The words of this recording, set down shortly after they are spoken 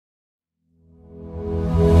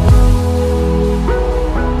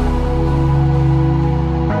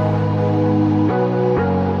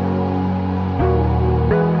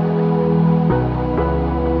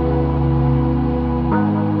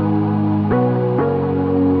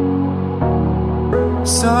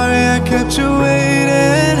Sorry I kept you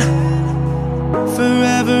waiting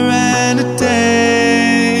forever and a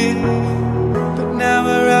day, but now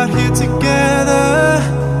we're out here together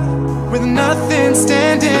with nothing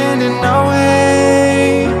standing in our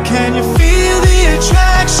way. Can you feel the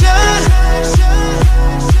attraction?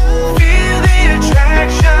 Feel the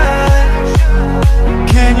attraction.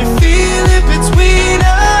 Can you feel it between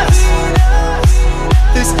us?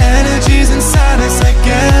 This energy's inside us like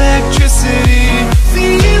electricity.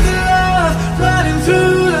 Feel the love running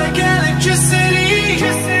through like electricity.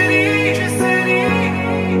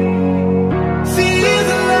 Feel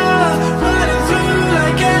the love running through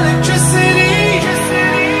like electricity.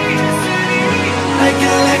 Like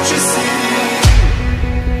electricity.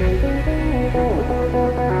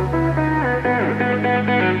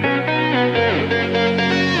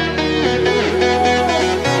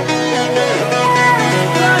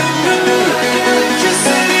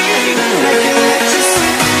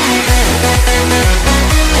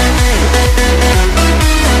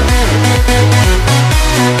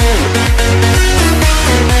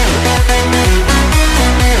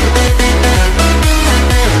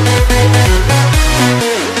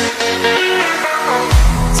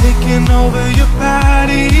 Over your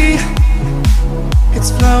body, it's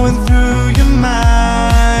flowing through your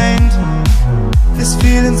mind. This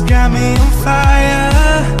feeling's got me on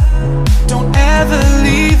fire. Don't ever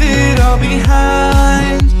leave it all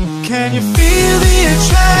behind. Can you feel the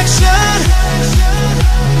attraction?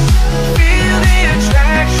 Feel the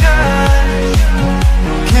attraction.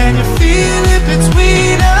 Can you feel it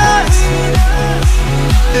between us?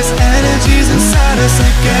 This energy's inside us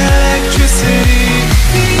like electricity.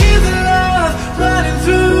 Feel the love running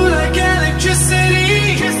through like electricity.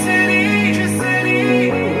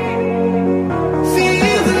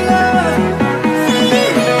 Feel the love.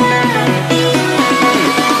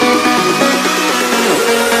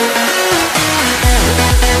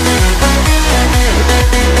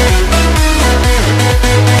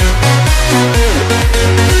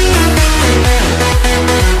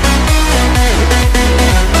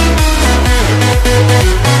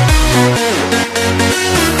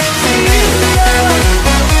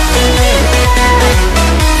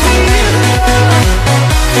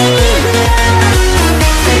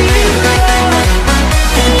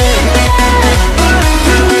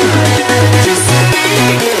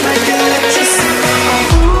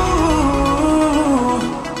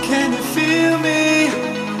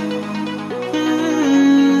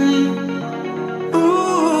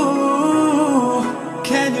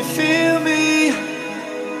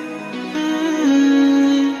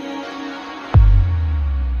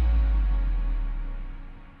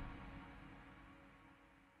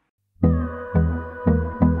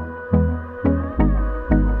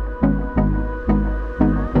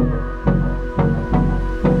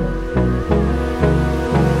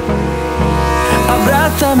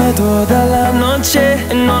 Abrázame toda la noche,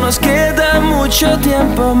 no nos queda mucho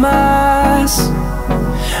tiempo más.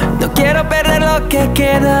 No quiero perder lo que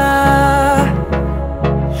queda.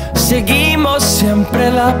 Seguimos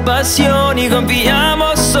siempre la pasión y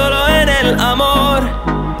confiamos solo en el amor.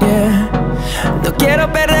 Yeah. No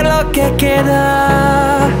quiero perder lo que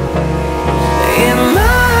queda. Y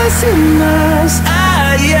más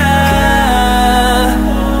allá,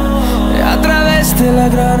 a través de la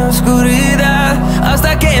gran oscuridad,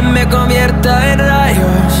 hasta que me convierta en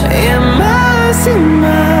rayos. Y más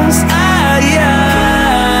allá,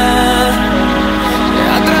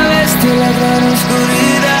 a través de la gran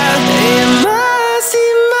oscuridad. Y más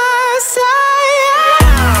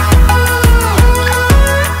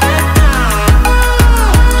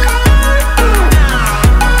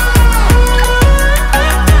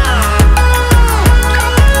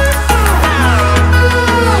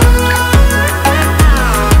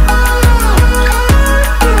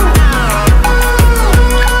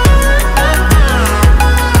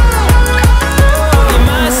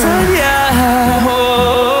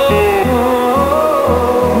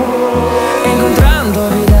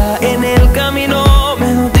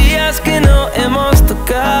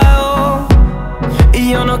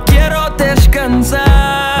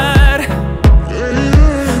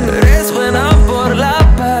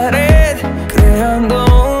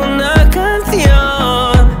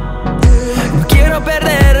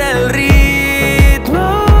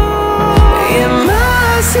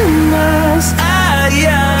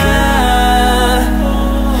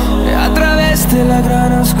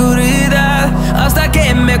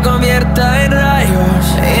convierta en rayos.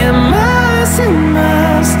 Y más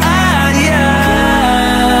allá,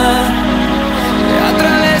 a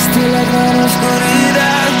través de la gran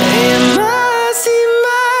oscuridad. Y más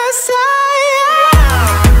allá.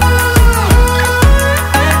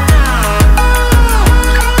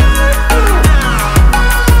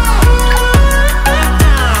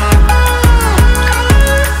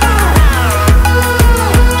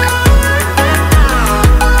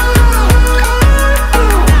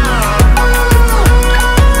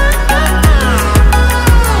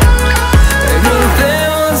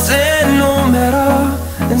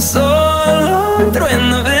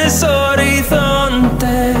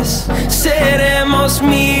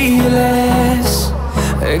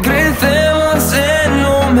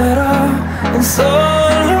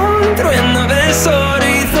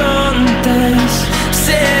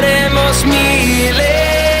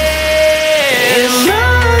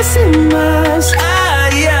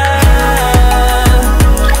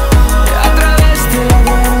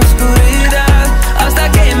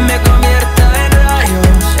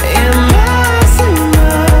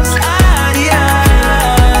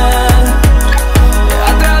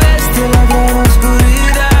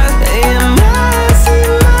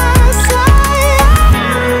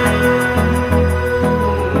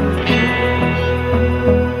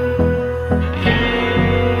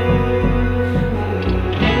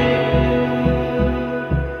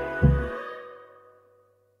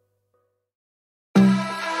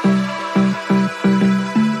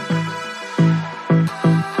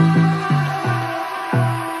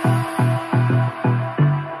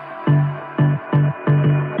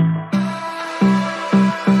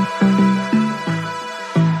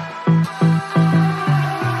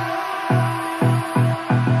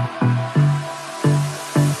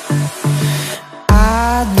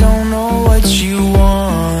 what you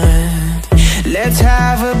want. Let's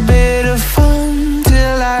have a bit of fun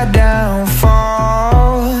till I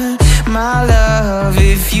downfall. My love,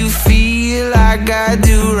 if you feel like I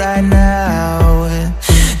do right now,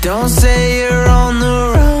 don't say you're on the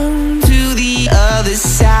run to the other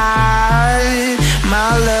side,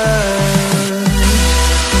 my love.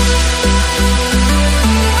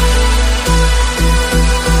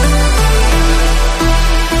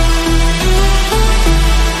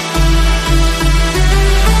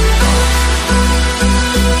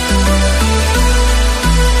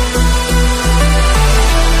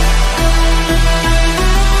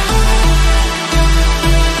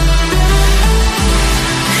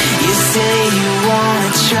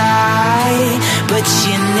 But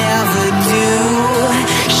you never do.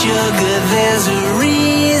 Sugar, there's a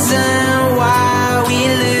reason why we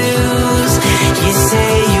lose. You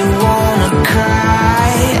say you wanna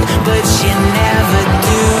cry, but you never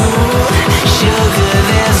do. Sugar,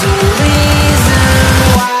 there's a reason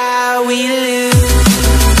why we lose.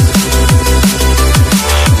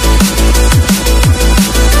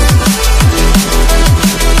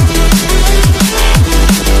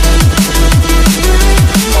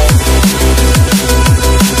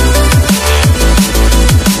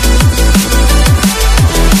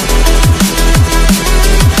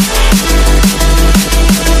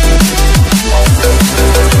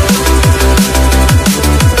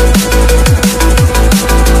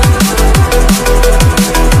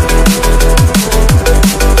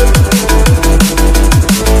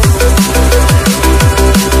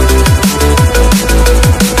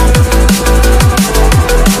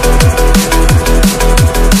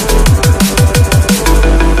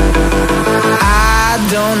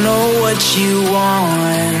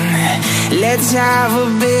 Let's have a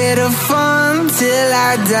bit of fun till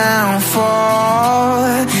I downfall.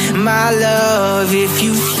 My love, if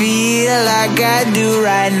you feel like I do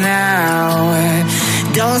right now,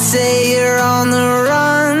 don't say you're on the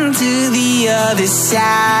run to the other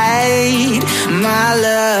side, my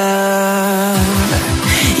love.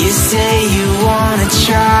 You say you wanna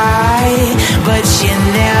try, but you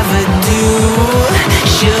never do.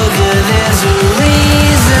 Sugar, there's a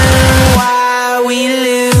reason why we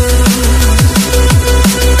lose.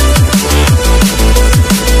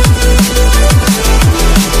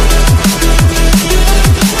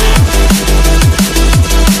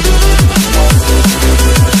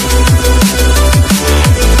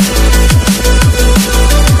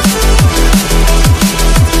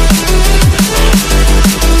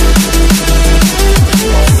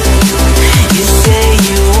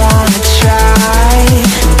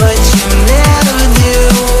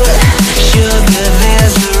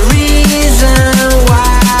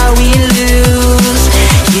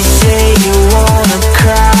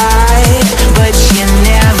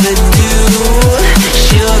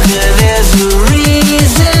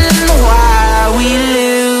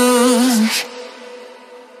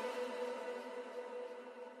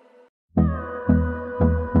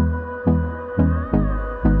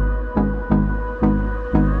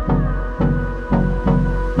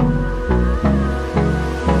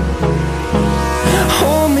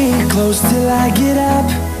 Till I get up,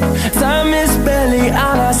 time is barely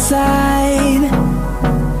on our side.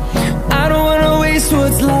 I don't wanna waste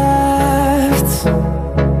what's left.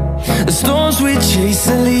 The storms we chase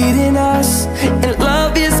are leading us, and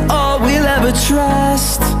love is all we'll ever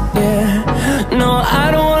trust. Yeah, no,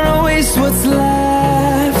 I don't wanna waste what's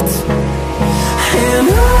left. And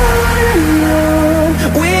on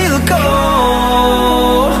we'll go,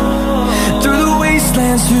 through the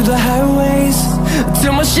wastelands, through the highways,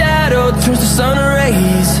 till my shadow turns to sun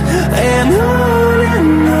rays. And on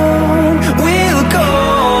we'll go,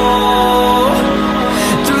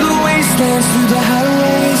 through the wastelands, through the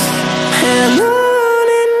highways. And on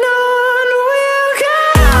we'll go.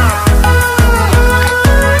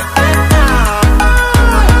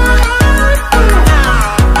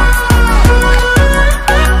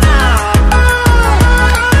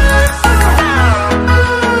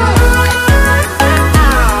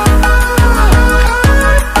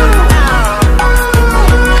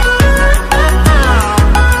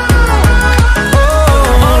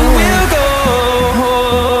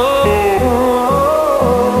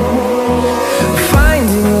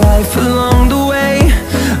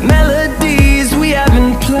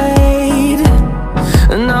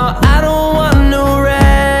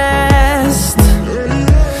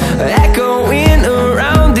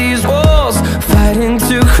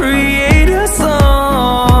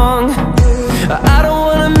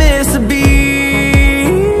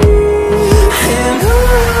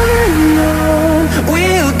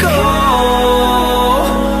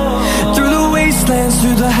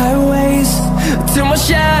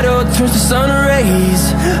 turns to sun rays,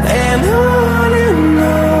 and on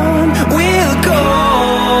we'll go,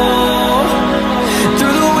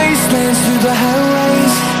 through the wastelands, through the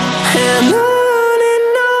highways, and on.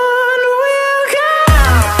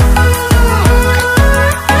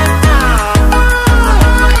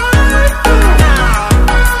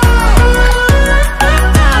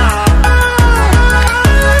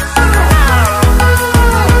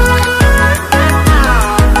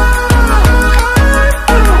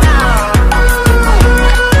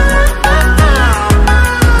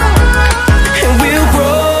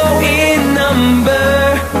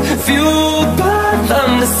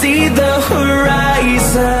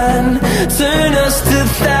 Turn us to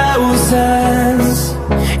thousands,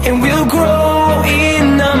 and we'll grow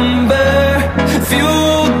in number,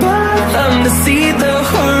 fueled by them to see the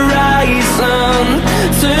horizon.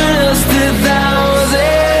 Turn us to thousands,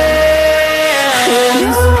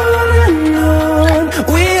 and on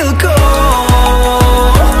we'll go,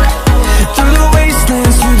 through the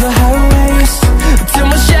wastelands, through the highways, till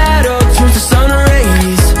my shadow turns to sun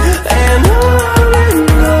rays, and on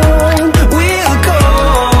we'll go.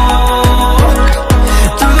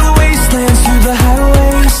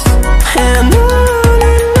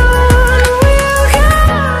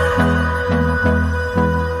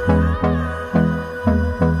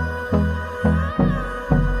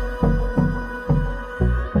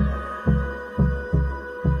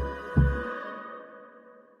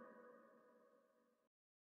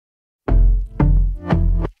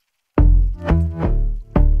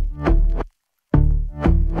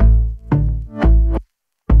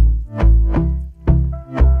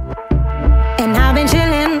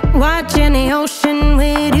 Watching the ocean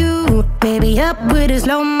with you, baby, up with a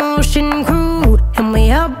slow motion crew. And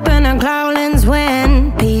we up in our cloudlands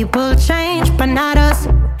when people change, but not us.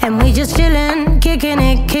 And we just chillin', kicking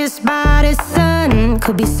it, kissed by the sun.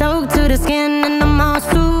 Could be soaked to the skin in the mall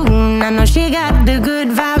soon. I know she got the good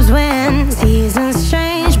vibes when seasons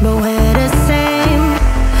change, but we're the same.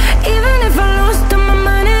 Even if I lost all my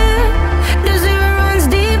money, the zero runs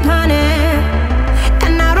deep, honey.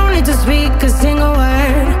 And I don't need to speak a single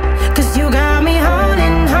word, 'cause you got me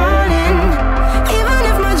holding, holding. Even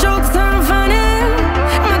if my jokes aren't funny,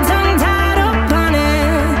 my tongue tied up on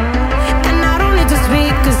it. And I don't need to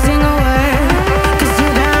speak a single word, 'cause you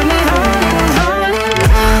got me holding, holding.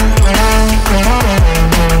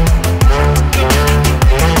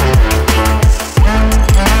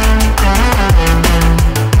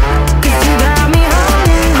 'Cause you got me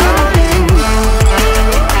holding, holding.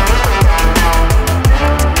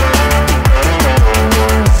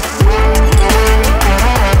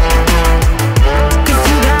 'Cause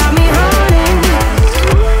you got me holding.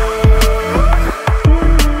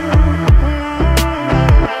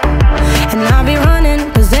 And I'll be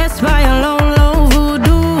running, possessed by a low, low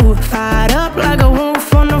voodoo. Fired up like a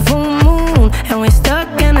wolf on a full moon. And we're stuck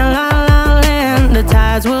in a la la land. The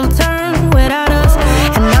tides will turn without us.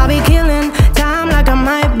 And I'll be killing time like I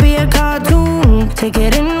might be a cartoon. Take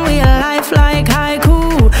it in